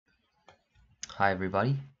Hi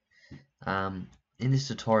everybody. In this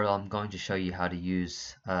tutorial I'm going to show you how to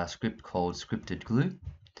use a script called scripted glue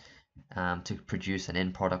to produce an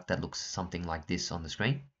end product that looks something like this on the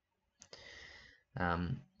screen.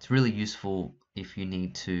 It's really useful if you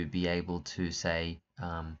need to be able to say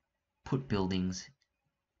put buildings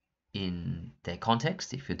in their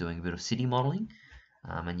context if you're doing a bit of city modeling,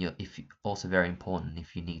 and also very important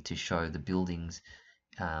if you need to show the buildings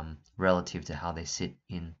relative to how they sit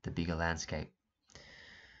in the bigger landscape.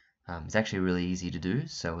 It's actually really easy to do,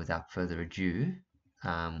 so without further ado,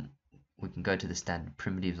 we can go to the standard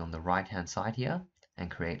primitives on the right hand side here and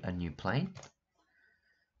create a new plane.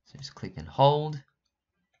 So just click and hold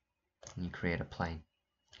and you create a plane.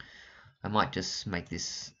 I might just make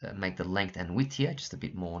this make the length and width here just a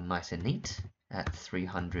bit more nice and neat at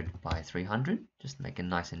 300 by 300, just to make it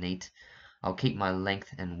nice and neat. I'll keep my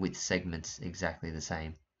length and width segments exactly the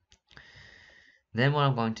same. Then what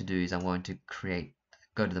I'm going to do is I'm going to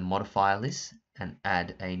go to the modifier list and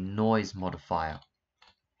add a noise modifier.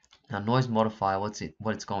 Now, noise modifier, what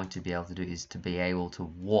it's going to be able to do is to be able to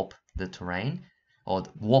warp the terrain or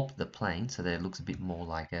warp the plane so that it looks a bit more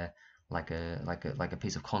like a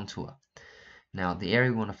piece of contour. Now, the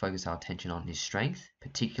area we want to focus our attention on is strength,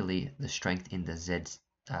 particularly the strength in the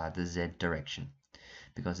Z direction,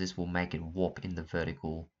 because this will make it warp in the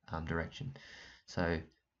vertical direction. So,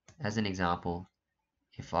 as an example,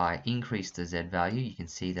 if I increase the Z value, you can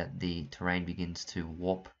see that the terrain begins to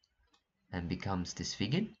warp and becomes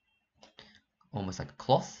disfigured, almost like a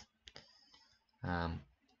cloth,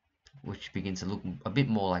 which begins to look a bit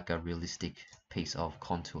more like a realistic piece of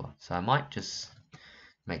contour. So I might just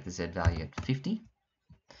make the Z value at 50,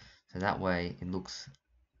 so that way it looks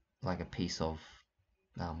like a piece of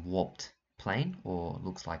warped plane, or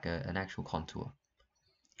looks like an actual contour.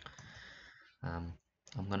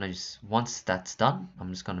 I'm going to once that's done, I'm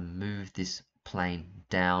just going to move this plane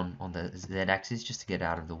down on the Z axis just to get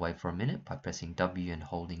out of the way for a minute by pressing W and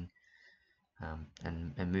holding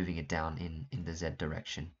and moving it down in the Z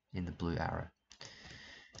direction in the blue arrow.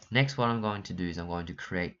 Next, what I'm going to do is I'm going to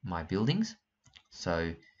create my buildings.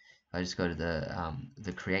 So I just go to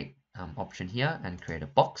the create option here and create a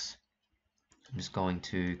box. I'm just going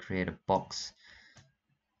to create a box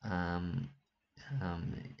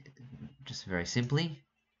just very simply.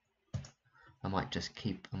 I might just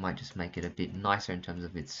make it a bit nicer in terms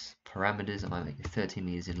of its parameters. I might make it 30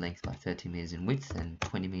 meters in length by 30 meters in width and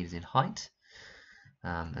 20 meters in height.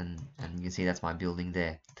 And you can see that's my building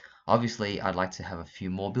there. Obviously, I'd like to have a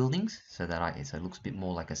few more buildings so that it looks a bit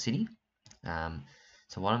more like a city.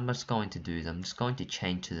 So what I'm just going to do is I'm just going to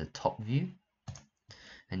change to the top view,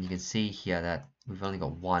 and you can see here that we've only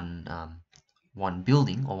got one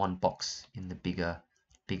building or one box in the bigger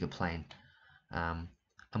plane.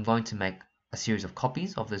 I'm going to make a series of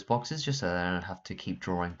copies of those boxes just so that I don't have to keep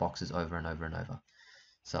drawing boxes over and over and over.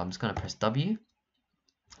 So I'm just going to press W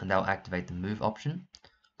and that will activate the move option. I'm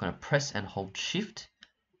going to press and hold shift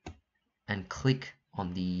and click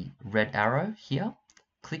on the red arrow here,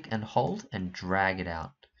 click and hold and drag it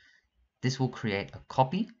out. This will create a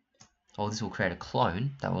copy, or this will create a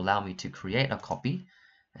clone that will allow me to create a copy,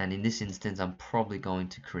 and in this instance I'm probably going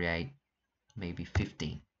to create maybe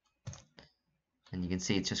 15. And you can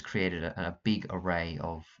see it's just created a big array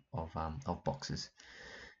of boxes.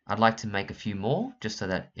 I'd like to make a few more just so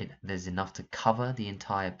that there's enough to cover the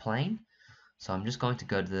entire plane. So I'm just going to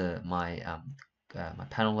go to my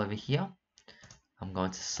panel over here. I'm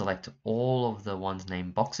going to select all of the ones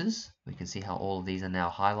named boxes. We can see how all of these are now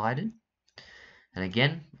highlighted. And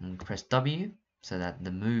again, I'm going to press W so that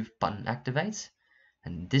the move button activates.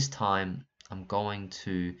 And this time I'm going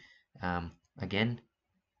to again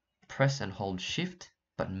press and hold shift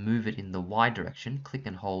but move it in the Y direction, click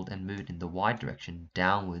and hold and move it in the Y direction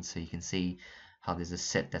downwards, so you can see how there's a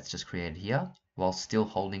set that's just created here while still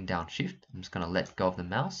holding down shift. I'm just going to let go of the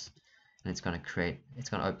mouse and it's going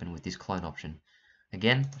to open with this clone option.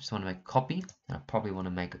 Again, I just want to make a copy, and I probably want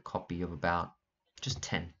to make a copy of about just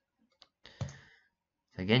 10. So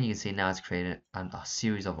again, you can see now it's created a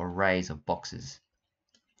series of arrays of boxes.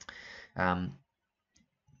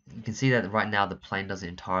 You can see that right now the plane doesn't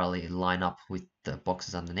entirely line up with the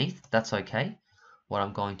boxes underneath. That's okay. What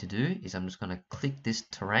I'm going to do is I'm just going to click this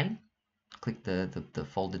terrain, click the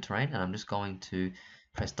folded terrain, and I'm just going to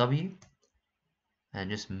press W and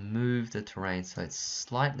just move the terrain so it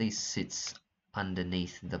slightly sits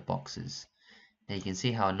underneath the boxes. Now you can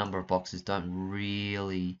see how a number of boxes don't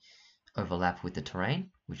really overlap with the terrain,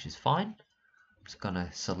 which is fine. I'm just going to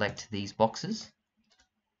select these boxes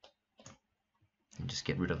and just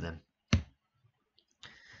get rid of them.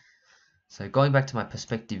 So going back to my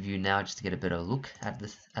perspective view now, just to get a better look at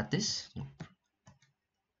this.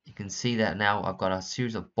 you can see that now I've got a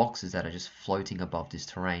series of boxes that are just floating above this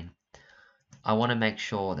terrain. I want to make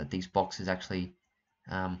sure that these boxes actually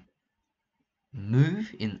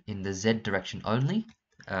move in the Z direction only,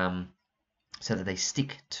 so that they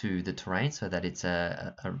stick to the terrain, so that it's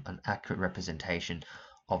an accurate representation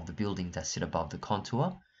of the buildings that sit above the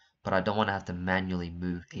contour. But I don't want to have to manually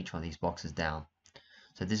move each one of these boxes down.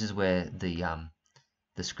 So this is where the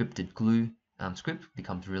scripted glue script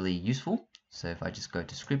becomes really useful. So if I just go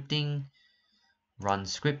to scripting, run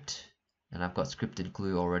script, and I've got scripted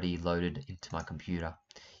glue already loaded into my computer.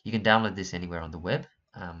 You can download this anywhere on the web,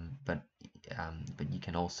 but you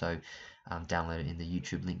can also download it in the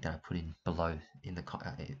YouTube link that I put in below in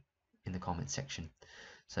the comment section.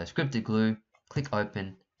 So scripted glue, click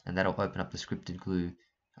open, and that'll open up the scripted glue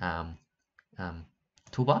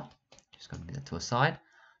toolbar. Just going to move that to a side.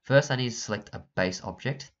 First, I need to select a base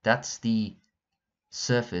object. That's the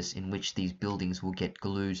surface in which these buildings will get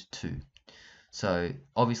glued to. So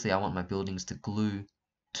obviously I want my buildings to glue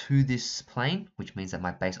to this plane, which means that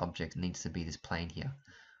my base object needs to be this plane here.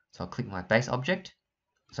 So I'll click my base object,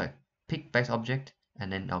 so pick base object, and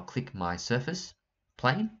then I'll click my surface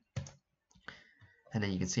plane, and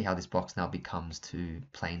then you can see how this box now becomes to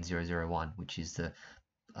plane 001, which is the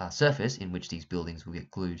surface in which these buildings will get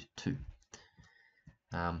glued to.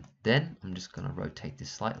 Then I'm just going to rotate this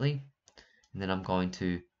slightly, and then I'm going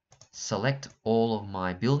to select all of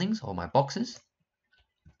my buildings, all my boxes,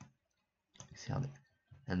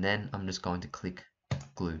 and then I'm just going to click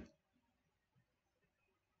glue.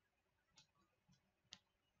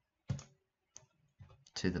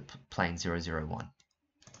 To the plane 001.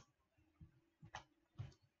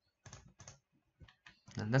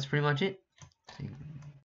 And that's pretty much it. So you